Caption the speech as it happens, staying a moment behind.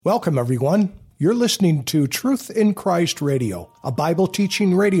Welcome, everyone. You're listening to Truth in Christ Radio, a Bible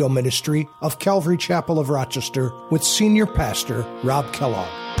teaching radio ministry of Calvary Chapel of Rochester with Senior Pastor Rob Kellogg.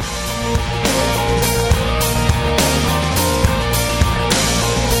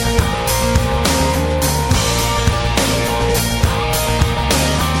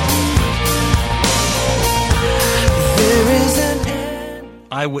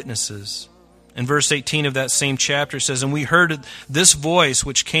 Eyewitnesses. In verse 18 of that same chapter it says, "And we heard this voice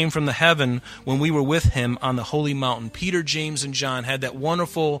which came from the heaven when we were with him on the holy mountain." Peter, James, and John had that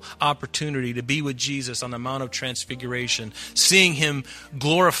wonderful opportunity to be with Jesus on the Mount of Transfiguration, seeing him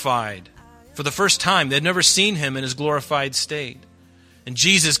glorified for the first time. They'd never seen him in his glorified state. And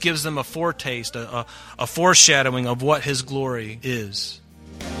Jesus gives them a foretaste, a foreshadowing of what his glory is.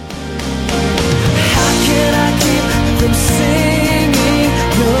 How can I keep from singing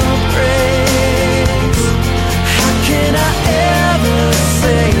your praise? How can I ever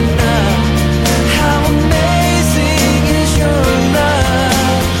say enough? How amazing is your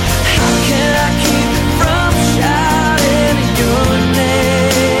love? How can I keep from shouting your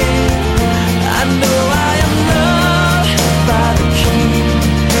name? I know I am loved by the King,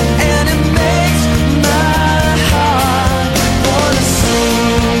 and it makes my heart wanna sing.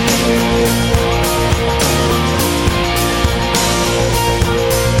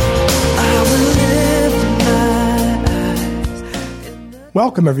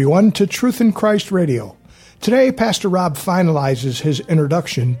 Welcome, everyone, to Truth in Christ Radio. Today, Pastor Rob finalizes his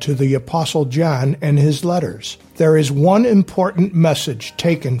introduction to the Apostle John and his letters. There is one important message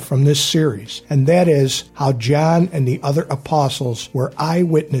taken from this series, and that is how John and the other apostles were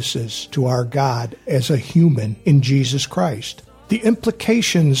eyewitnesses to our God as a human in Jesus Christ. The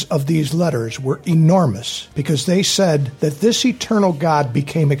implications of these letters were enormous because they said that this eternal God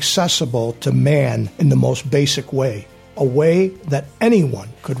became accessible to man in the most basic way, a way that anyone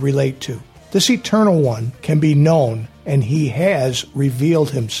could relate to. This eternal one can be known, and he has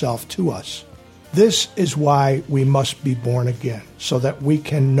revealed himself to us. This is why we must be born again, so that we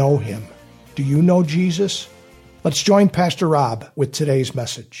can know him. Do you know Jesus? Let's join Pastor Rob with today's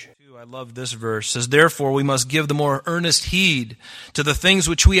message. I love this verse. It says, "Therefore we must give the more earnest heed to the things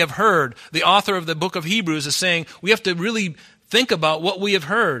which we have heard." The author of the book of Hebrews is saying we have to really think about what we have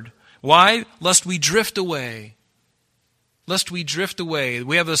heard. Why? Lest we drift away. Lest we drift away.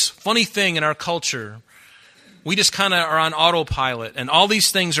 We have this funny thing in our culture. We just kind of are on autopilot, and all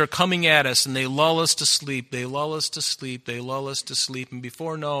these things are coming at us, and they lull us to sleep. They lull us to sleep. They lull us to sleep. And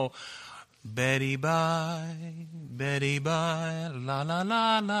before Betty bye, la la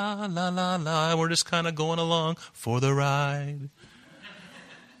la la la la la. We're just kind of going along for the ride.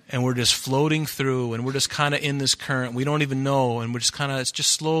 And we're just floating through, and we're just kind of in this current. We don't even know, and we're just kind of, it's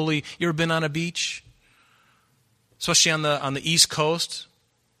just slowly. You ever been on a beach? Especially on the East Coast,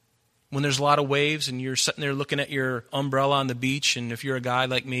 when there's a lot of waves and you're sitting there looking at your umbrella on the beach, and if you're a guy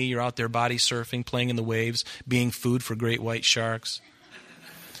like me, you're out there body surfing, playing in the waves, being food for great white sharks.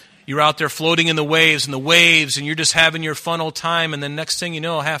 You're out there floating in the waves, and you're just having your fun old time, and then next thing you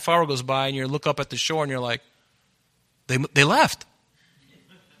know, a half hour goes by, and you look up at the shore, and you're like, they left.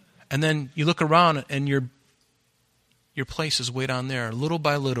 And then you look around, and your place is way down there. Little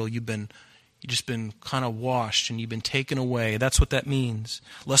by little, you've just been kind of washed, and you've been taken away. That's what that means,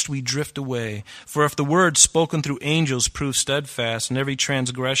 lest we drift away. For if the word spoken through angels proved steadfast, and every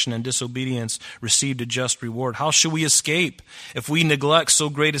transgression and disobedience received a just reward, how shall we escape if we neglect so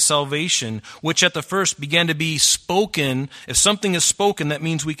great a salvation, which at the first began to be spoken? If something is spoken, that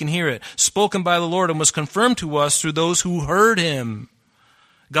means we can hear it. Spoken by the Lord, and was confirmed to us through those who heard him.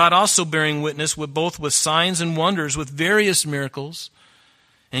 God also bearing witness with both with signs and wonders, with various miracles,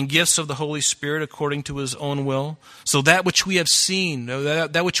 and gifts of the Holy Spirit according to his own will. So that which we have seen,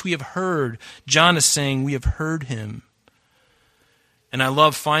 that which we have heard, John is saying we have heard him. And I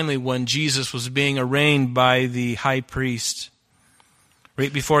love finally when Jesus was being arraigned by the high priest.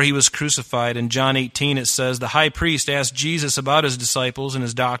 Right before he was crucified, in John 18 it says, the high priest asked Jesus about his disciples and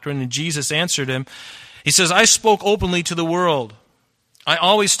his doctrine, and Jesus answered him. He says, "I spoke openly to the world. I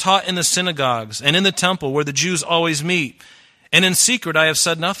always taught in the synagogues and in the temple where the Jews always meet. And in secret I have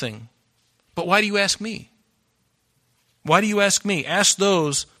said nothing. But why do you ask me? Why do you ask me? Ask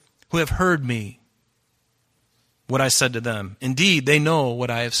those who have heard me what I said to them. Indeed, they know what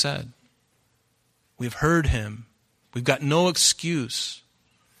I have said." We've heard him. We've got no excuse.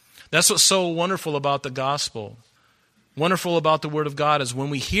 That's what's so wonderful about the gospel. Wonderful about the Word of God is when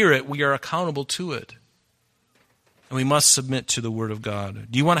we hear it, we are accountable to it. And we must submit to the Word of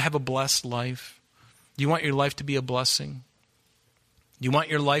God. Do you want to have a blessed life? Do you want your life to be a blessing? Do you want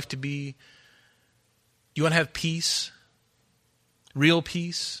your life to be, do you want to have peace? real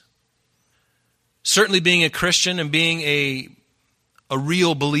peace. Certainly being a Christian and being a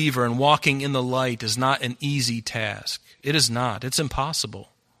real believer and walking in the light is not an easy task. It is not. It's impossible.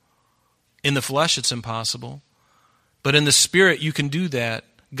 In the flesh, it's impossible. But in the Spirit, you can do that.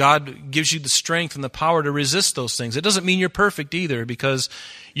 God gives you the strength and the power to resist those things. It doesn't mean you're perfect either, because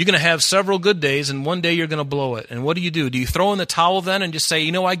you're going to have several good days and one day you're going to blow it. And what do? Do you throw in the towel then and just say,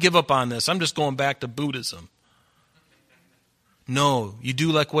 I give up on this. I'm just going back to Buddhism. No, you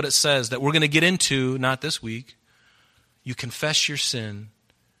do like what it says that we're going to get into, not this week. You confess your sin.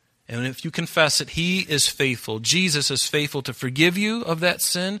 And if you confess it, He is faithful. Jesus is faithful to forgive you of that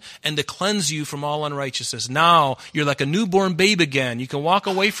sin and to cleanse you from all unrighteousness. Now, you're like a newborn babe again. You can walk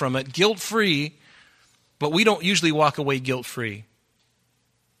away from it guilt-free, but we don't usually walk away guilt-free.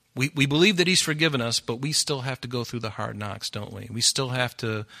 We believe that He's forgiven us, but we still have to go through the hard knocks, don't we? We still have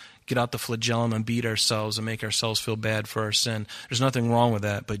to get out the flagellum and beat ourselves and make ourselves feel bad for our sin. There's nothing wrong with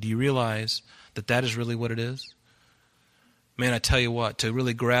that, but do you realize that that is really what it is? Man, I tell you what, to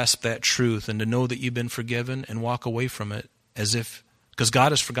really grasp that truth and to know that you've been forgiven and walk away from it as if, because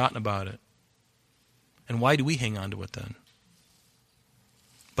God has forgotten about it. And why do we hang on to it then?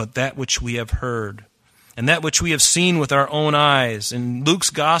 But that which we have heard and that which we have seen with our own eyes. In Luke's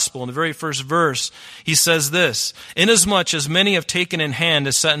gospel, in the very first verse, he says this, "Inasmuch as many have taken in hand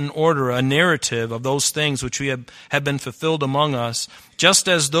to set in order a narrative of those things which we have been fulfilled among us, just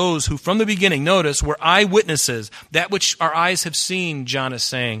as those who from the beginning, notice, were eyewitnesses." That which our eyes have seen, John is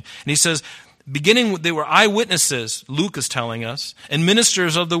saying. And he says, they were eyewitnesses, Luke is telling us, and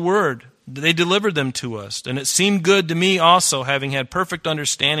ministers of the word. They delivered them to us. And it seemed good to me also, having had perfect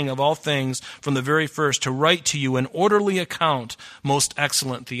understanding of all things from the very first, to write to you an orderly account, most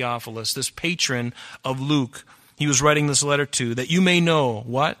excellent Theophilus, this patron of Luke. He was writing this letter to, that you may know,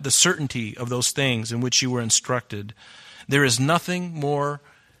 what? The certainty of those things in which you were instructed. There is nothing more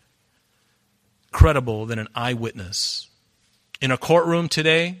credible than an eyewitness. In a courtroom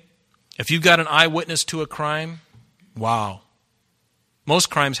today, if you've got an eyewitness to a crime, wow.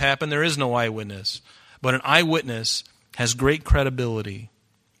 Most crimes happen, there is no eyewitness. But an eyewitness has great credibility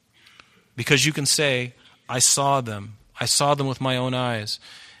because you can say, I saw them. I saw them with my own eyes.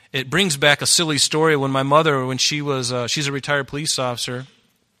 It brings back a silly story when my mother, when she was, she's a retired police officer,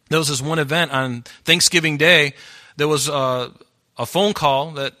 there was this one event on Thanksgiving Day. There was a phone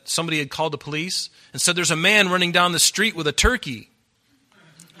call that somebody had called the police and said there's a man running down the street with a turkey.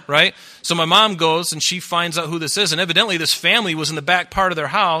 Right? So my mom goes and she finds out who this is. And evidently this family was in the back part of their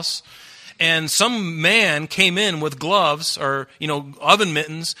house. And some man came in with gloves or, oven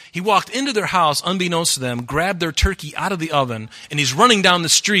mittens. He walked into their house unbeknownst to them, grabbed their turkey out of the oven, and he's running down the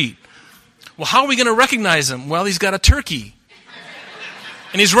street. Well, how are we going to recognize him? Well, he's got a turkey.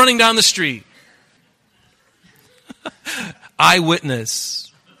 And he's running down the street.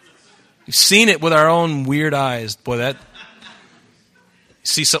 Eyewitness. We've seen it with our own weird eyes. Boy, that...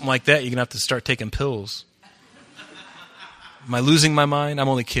 See something like that, you're going to have to start taking pills. Am I losing my mind? I'm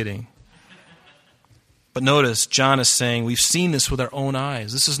only kidding. But notice, John is saying, we've seen this with our own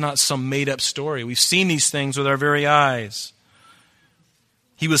eyes. This is not some made-up story. We've seen these things with our very eyes.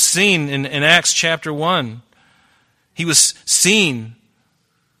 He was seen in Acts chapter 1. He was seen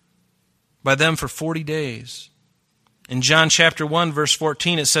by them for 40 days. In John chapter 1, verse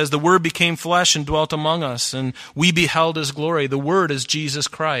 14, it says, "The Word became flesh and dwelt among us, and we beheld His glory." The Word is Jesus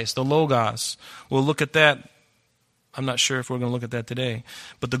Christ, the Logos. We'll look at that. I'm not sure if we're going to look at that today.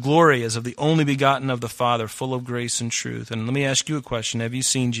 But the glory is of the only begotten of the Father, full of grace and truth. And let me ask you a question. Have you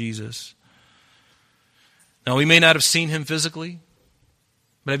seen Jesus? Now, we may not have seen Him physically,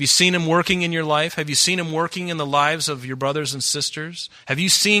 but have you seen Him working in your life? Have you seen Him working in the lives of your brothers and sisters? Have you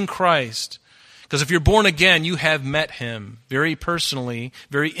seen Christ? Because if you're born again, you have met Him very personally,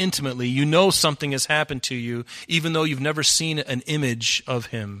 very intimately. You know something has happened to you, even though you've never seen an image of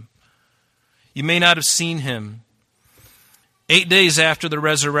Him. You may not have seen Him. 8 days after the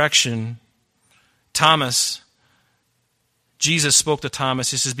resurrection, Jesus spoke to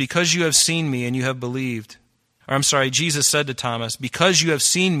Thomas. He says, "Because you have seen me and you have believed." Jesus said to Thomas, "Because you have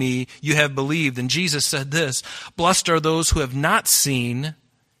seen me, you have believed." And Jesus said this, "Blessed are those who have not seen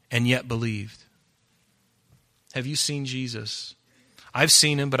and yet believed." Have you seen Jesus? I've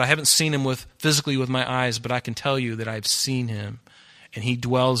seen Him, but I haven't seen Him physically with my eyes, but I can tell you that I've seen Him, and He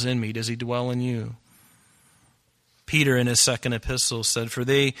dwells in me. Does He dwell in you? Peter in his second epistle said,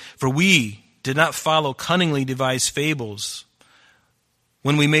 For we did not follow cunningly devised fables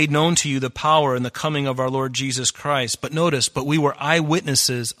when we made known to you the power and the coming of our Lord Jesus Christ. But notice, we were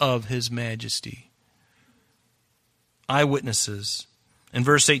eyewitnesses of His majesty." Eyewitnesses. In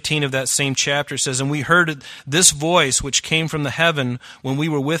verse 18 of that same chapter, it says, "And we heard this voice which came from the heaven when we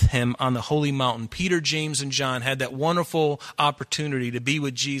were with him on the holy mountain." Peter, James, and John had that wonderful opportunity to be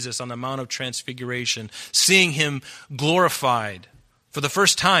with Jesus on the Mount of Transfiguration, seeing him glorified for the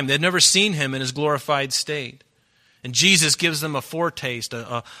first time. They'd never seen him in his glorified state. And Jesus gives them a foretaste,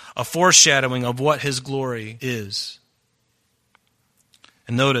 a foreshadowing of what his glory is.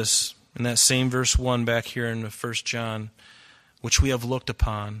 And notice, in that same verse 1 back here in 1 John, "which we have looked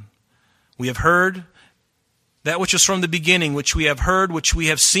upon. We have heard that which is from the beginning, which we have heard, which we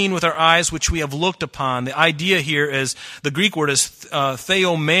have seen with our eyes, which we have looked upon." The idea here is, the Greek word is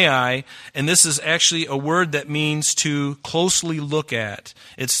theomai, and this is actually a word that means to closely look at.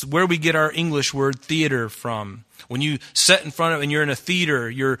 It's where we get our English word theater from. When you sit in front of and you're in a theater,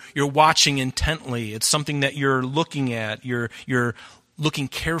 you're watching intently. It's something that you're looking at. You're looking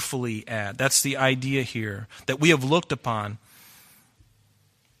carefully at. That's the idea here, that we have looked upon.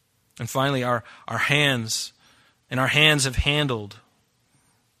 And finally, our hands have handled.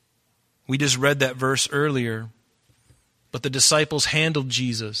 We just read that verse earlier. But the disciples handled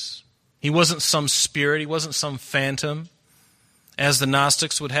Jesus. He wasn't some spirit. He wasn't some phantom, as the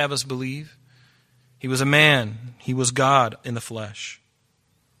Gnostics would have us believe. He was a man. He was God in the flesh.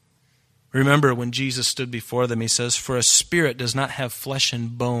 Remember, when Jesus stood before them, he says, "For a spirit does not have flesh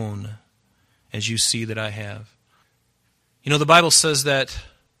and bone, as you see that I have." You know, the Bible says that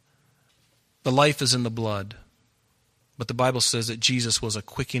the life is in the blood. But the Bible says that Jesus was a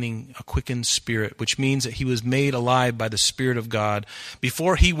quickened spirit, which means that he was made alive by the Spirit of God.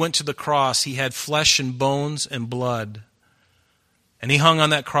 Before he went to the cross, he had flesh and bones and blood. And he hung on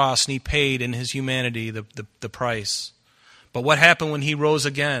that cross and he paid in his humanity the price. But what happened when he rose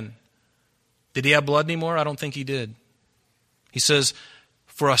again? Did he have blood anymore? I don't think he did. He says,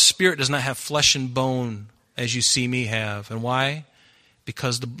 "For a spirit does not have flesh and bone as you see me have." And why?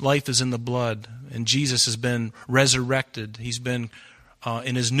 Because the life is in the blood, and Jesus has been resurrected. He's been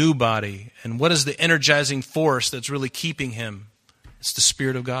in his new body. And what is the energizing force that's really keeping him? It's the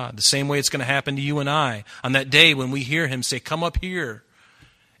Spirit of God. The same way it's going to happen to you and I on that day when we hear him say, "Come up here,"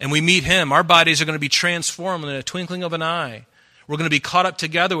 and we meet him. Our bodies are going to be transformed in a twinkling of an eye. We're going to be caught up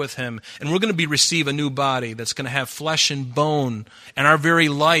together with him, and we're going to receive a new body that's going to have flesh and bone, and our very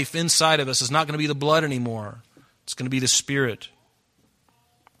life inside of us is not going to be the blood anymore. It's going to be the Spirit.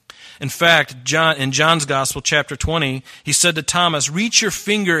 In fact, in John's Gospel, chapter 20, he said to Thomas, "Reach your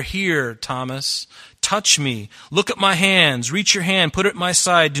finger here, Thomas. Touch me. Look at my hands. Reach your hand. Put it at my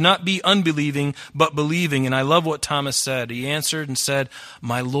side. Do not be unbelieving, but believing." And I love what Thomas said. He answered and said,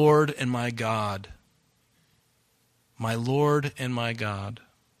 "My Lord and my God." My Lord and my God.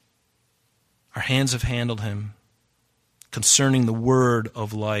 Our hands have handled him concerning the word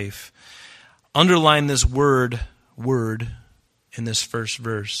of life. Underline this word in this first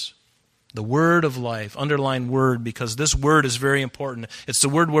verse. The word of life. Underline word, because this word is very important. It's the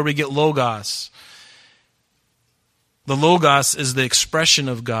word where we get logos. The logos is the expression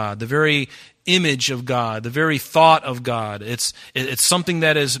of God, the very image of God, the very thought of God. It's something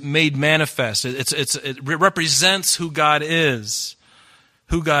that is made manifest. It represents who God is.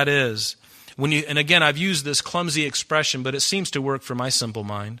 Who God is. And again, I've used this clumsy expression, but it seems to work for my simple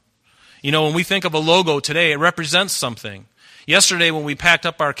mind. You know, when we think of a logo today, it represents something. Yesterday, when we packed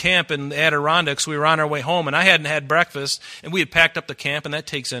up our camp in the Adirondacks, we were on our way home, and I hadn't had breakfast, and we had packed up the camp, and that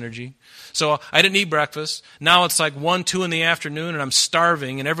takes energy. So I didn't eat breakfast. Now it's like 1, 2 in the afternoon, and I'm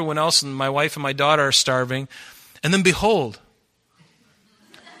starving, and everyone else, and my wife and my daughter are starving. And then behold,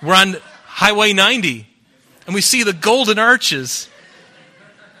 we're on Highway 90, and we see the golden arches.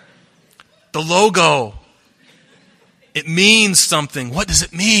 The logo. It means something. What does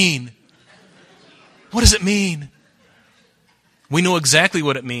it mean? What does it mean? We know exactly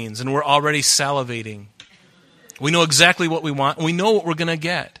what it means, and we're already salivating. We know exactly what we want, and we know what we're going to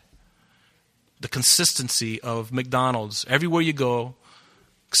get. The consistency of McDonald's. Everywhere you go,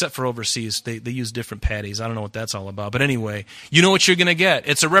 except for overseas, they use different patties. I don't know what that's all about. But anyway, you know what you're going to get.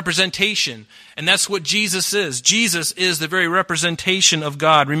 It's a representation, and that's what Jesus is. Jesus is the very representation of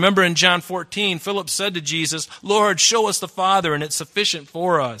God. Remember in John 14, Philip said to Jesus, "Lord, show us the Father, and it's sufficient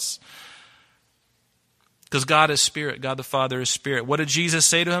for us." Because God is spirit. God the Father is spirit. What did Jesus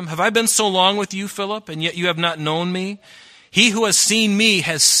say to him? "Have I been so long with you, Philip, and yet you have not known me? He who has seen me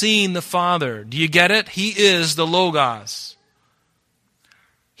has seen the Father." Do you get it? He is the Logos.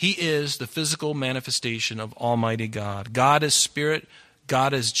 He is the physical manifestation of Almighty God. God is spirit.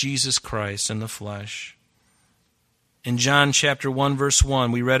 God is Jesus Christ in the flesh. In John chapter 1, verse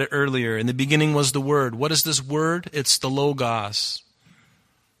 1, we read it earlier. In the beginning was the Word. What is this Word? It's the Logos.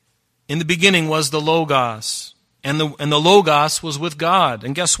 In the beginning was the Logos. And the Logos was with God.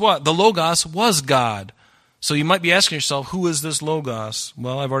 And guess what? The Logos was God. So you might be asking yourself, who is this Logos?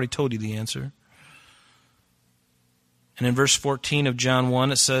 Well, I've already told you the answer. And in verse 14 of John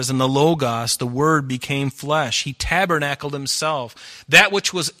 1, it says, "And the Logos, the Word, became flesh. He tabernacled himself. That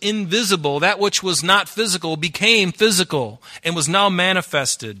which was invisible, that which was not physical, became physical and was now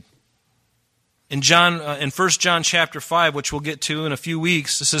manifested." In 1 John chapter 5, which we'll get to in a few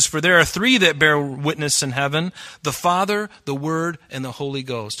weeks, it says, "For there are three that bear witness in heaven, the Father, the Word, and the Holy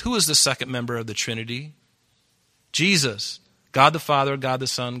Ghost." Who is the second member of the Trinity? Jesus. God the Father, God the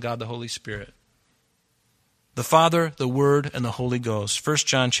Son, God the Holy Spirit. The Father, the Word, and the Holy Ghost. 1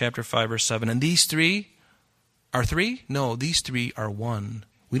 John chapter 5, verse 7. And these three are three? No, these three are one.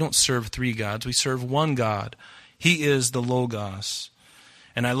 We don't serve three gods. We serve one God. He is the Logos.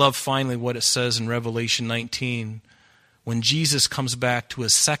 And I love finally what it says in Revelation 19. When Jesus comes back to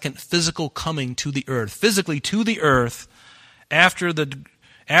his second physical coming to the earth, physically to the earth, after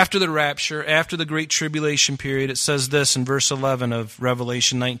the rapture, after the great tribulation period, it says this in verse 11 of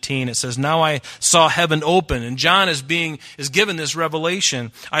Revelation 19. It says, "Now I saw heaven open," and John is given this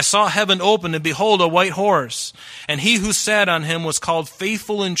revelation. "I saw heaven open, and behold, a white horse. And he who sat on him was called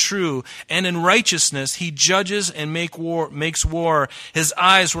Faithful and True, and in righteousness he judges and makes war. His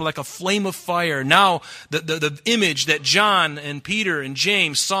eyes were like a flame of fire." Now, the image that John and Peter and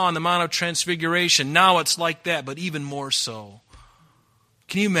James saw on the Mount of Transfiguration, now it's like that, but even more so.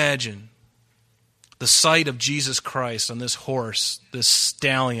 Can you imagine the sight of Jesus Christ on this horse, this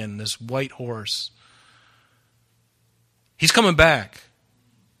stallion, this white horse? He's coming back.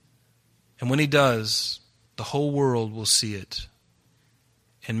 And when he does, the whole world will see it.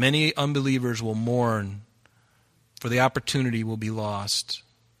 And many unbelievers will mourn, for the opportunity will be lost.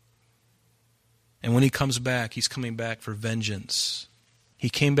 And when he comes back, he's coming back for vengeance. He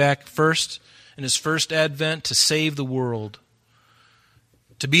came back first in his first advent to save the world,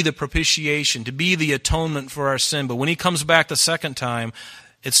 to be the propitiation, to be the atonement for our sin. But when he comes back the second time,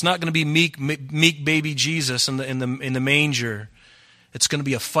 it's not going to be meek baby Jesus in the manger. It's going to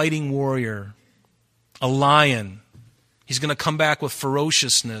be a fighting warrior, a lion. He's going to come back with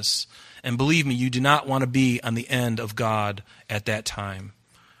ferociousness. And believe me, you do not want to be on the end of God at that time.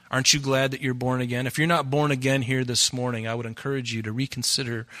 Aren't you glad that you're born again? If you're not born again here this morning, I would encourage you to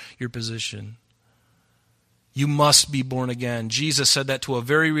reconsider your position. You must be born again. Jesus said that to a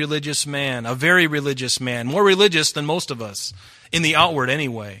very religious man, more religious than most of us, in the outward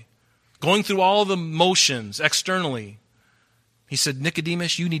anyway, going through all the motions externally. He said,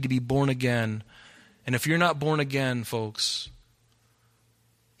 "Nicodemus, you need to be born again." And if you're not born again, folks,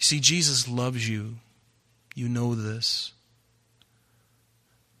 you see, Jesus loves you. You know this.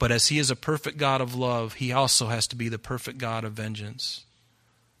 But as he is a perfect God of love, he also has to be the perfect God of vengeance.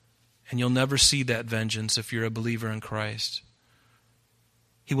 And you'll never see that vengeance if you're a believer in Christ.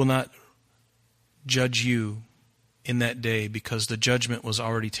 He will not judge you in that day because the judgment was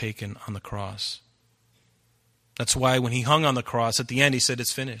already taken on the cross. That's why when he hung on the cross, at the end he said,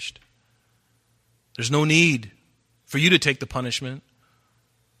 "It's finished." There's no need for you to take the punishment.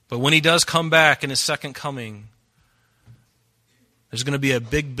 But when he does come back in his second coming, there's going to be a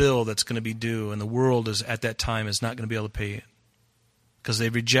big bill that's going to be due, and the world at that time is not going to be able to pay it. Because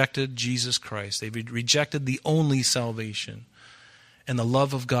they've rejected Jesus Christ. They've rejected the only salvation. And the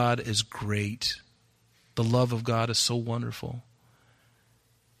love of God is great. The love of God is so wonderful.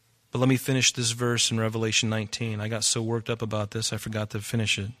 But let me finish this verse in Revelation 19. I got so worked up about this, I forgot to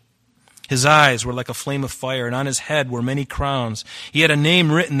finish it. "His eyes were like a flame of fire, and on his head were many crowns. He had a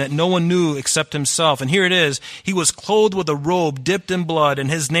name written that no one knew except himself." And here it is. "He was clothed with a robe dipped in blood, and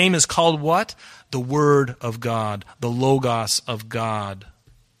his name is called" what? The Word of God, the Logos of God,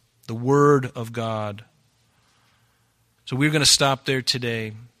 the Word of God. So we're going to stop there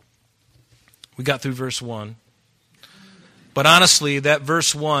today. We got through verse 1. But honestly, that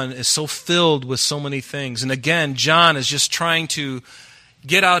verse 1 is so filled with so many things. And again, John is just trying to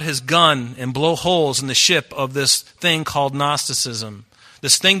get out his gun and blow holes in the ship of this thing called Gnosticism,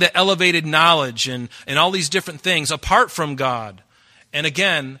 this thing that elevated knowledge and all these different things apart from God. And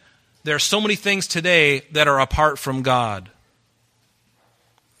again, there are so many things today that are apart from God.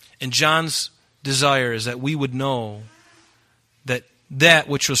 And John's desire is that we would know that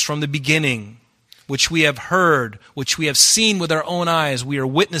which was from the beginning, which we have heard, which we have seen with our own eyes, we are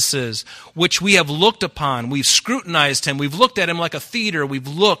witnesses, which we have looked upon, we've scrutinized him, we've looked at him like a theater, we've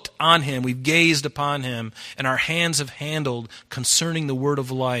looked on him, we've gazed upon him, and our hands have handled concerning the word of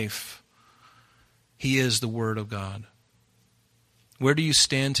life. He is the Word of God. Where do you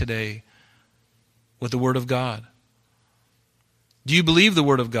stand today with the Word of God? Do you believe the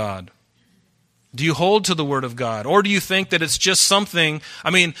Word of God? Do you hold to the Word of God? Or do you think that it's just something,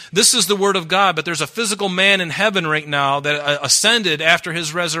 this is the Word of God, but there's a physical man in heaven right now that ascended after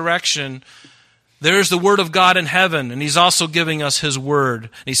his resurrection. There's the Word of God in heaven, and He's also giving us His Word.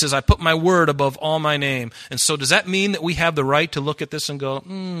 And He says, I put my Word above all my name. And so does that mean that we have the right to look at this and go,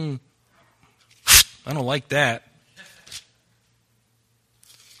 I don't like that.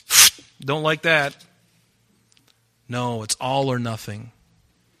 Don't like that. No, it's all or nothing.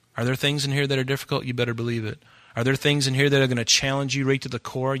 Are there things in here that are difficult? You better believe it. Are there things in here that are going to challenge you right to the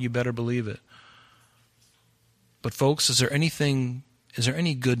core? You better believe it. But folks, is there any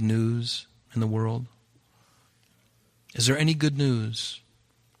good news in the world? Is there any good news?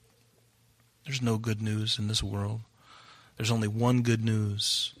 There's no good news in this world. There's only one good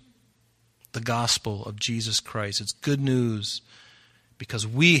news. The gospel of Jesus Christ. It's good news because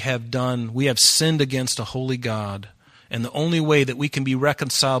we have sinned against a holy God. And the only way that we can be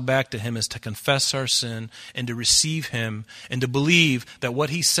reconciled back to Him is to confess our sin and to receive Him and to believe that what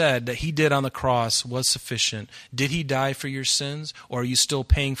He said that He did on the cross was sufficient. Did He die for your sins, or are you still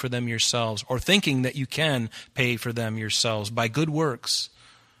paying for them yourselves, or thinking that you can pay for them yourselves by good works?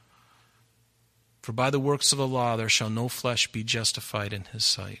 For by the works of the law there shall no flesh be justified in His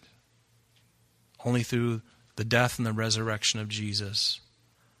sight. Only through the death and the resurrection of Jesus.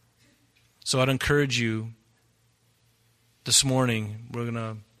 So I'd encourage you, this morning, we're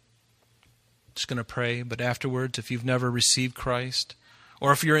just going to pray, but afterwards, if you've never received Christ,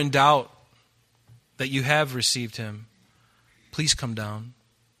 or if you're in doubt that you have received Him, please come down.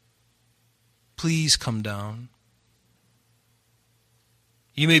 Please come down.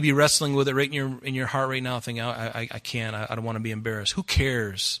 You may be wrestling with it right in your heart right now, thinking, I can't, I don't want to be embarrassed. Who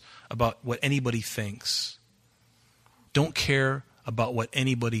cares about what anybody thinks? Don't care about what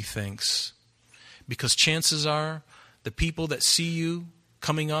anybody thinks. Because chances are, the people that see you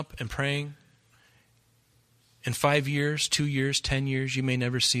coming up and praying, in 5 years, 2 years, 10 years, you may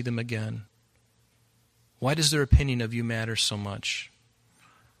never see them again. Why does their opinion of you matter so much?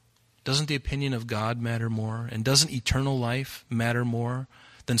 Doesn't the opinion of God matter more? And doesn't eternal life matter more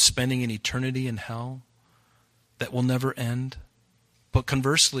than spending an eternity in hell that will never end? But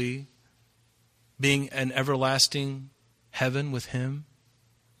conversely, being an everlasting heaven with Him,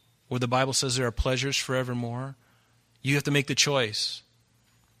 where the Bible says there are pleasures forevermore, you have to make the choice.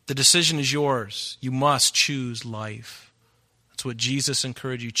 The decision is yours. You must choose life. That's what Jesus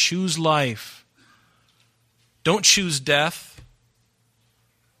encouraged you. Choose life. Don't choose death.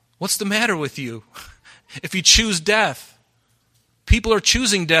 What's the matter with you? If you choose death, people are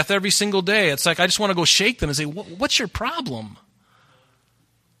choosing death every single day. It's like I just want to go shake them and say, what's your problem?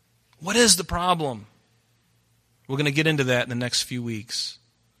 What is the problem? We're going to get into that in the next few weeks,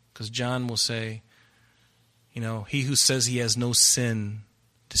 because John will say, he who says he has no sin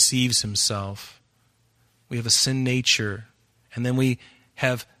deceives himself. We have a sin nature, and then we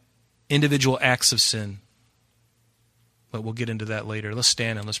have individual acts of sin. But we'll get into that later. Let's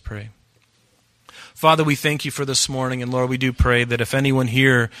stand and let's pray. Father, we thank you for this morning, and Lord, we do pray that if anyone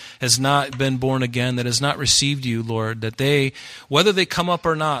here has not been born again, that has not received you, Lord, that they, whether they come up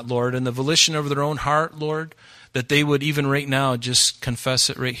or not, Lord, in the volition of their own heart, Lord, that they would even right now just confess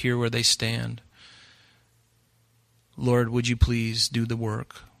it right here where they stand. Lord, would you please do the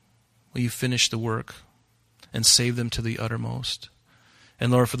work? Will you finish the work and save them to the uttermost?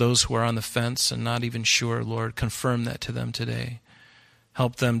 And Lord, for those who are on the fence and not even sure, Lord, confirm that to them today.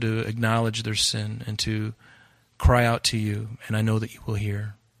 Help them to acknowledge their sin and to cry out to you, and I know that you will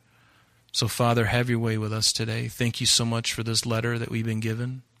hear. So, Father, have your way with us today. Thank you so much for this letter that we've been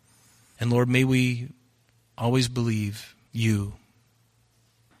given. And Lord, may we always believe you.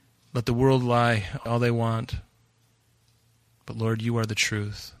 Let the world lie all they want. But Lord, you are the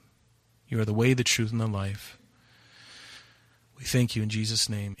truth. You are the way, the truth, and the life. We thank you in Jesus'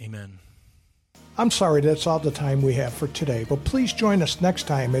 name. Amen. I'm sorry that's all the time we have for today, but please join us next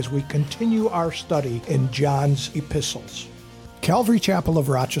time as we continue our study in John's epistles. Calvary Chapel of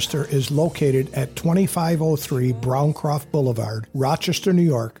Rochester is located at 2503 Browncroft Boulevard, Rochester, New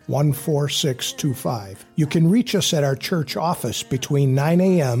York, 14625. You can reach us at our church office between 9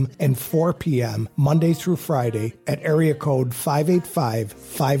 a.m. and 4 p.m. Monday through Friday at area code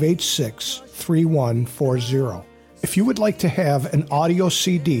 585-586-3140. If you would like to have an audio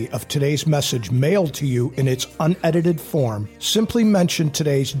CD of today's message mailed to you in its unedited form, simply mention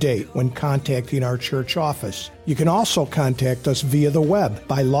today's date when contacting our church office. You can also contact us via the web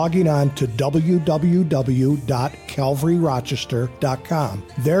by logging on to www.calvaryrochester.com.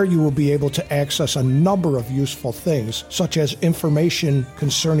 There you will be able to access a number of useful things, such as information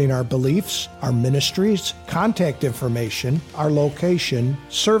concerning our beliefs, our ministries, contact information, our location,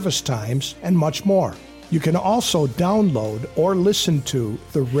 service times, and much more. You can also download or listen to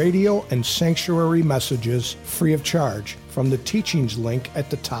the radio and sanctuary messages free of charge from the teachings link at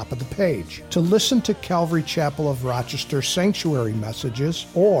the top of the page. To listen to Calvary Chapel of Rochester sanctuary messages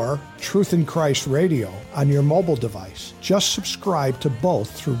or Truth in Christ Radio on your mobile device, just subscribe to both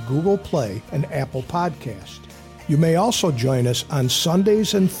through Google Play and Apple Podcast. You may also join us on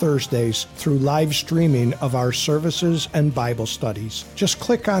Sundays and Thursdays through live streaming of our services and Bible studies. Just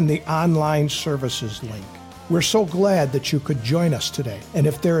click on the online services link. We're so glad that you could join us today. And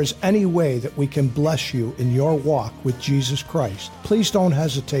if there is any way that we can bless you in your walk with Jesus Christ, please don't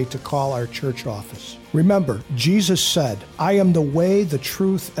hesitate to call our church office. Remember, Jesus said, "I am the way, the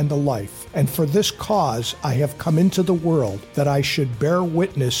truth, and the life. And for this cause I have come into the world, that I should bear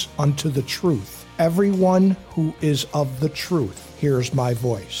witness unto the truth. Everyone who is of the truth hears my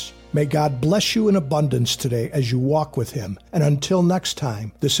voice." May God bless you in abundance today as you walk with Him. And until next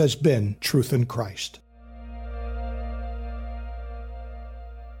time, this has been Truth in Christ.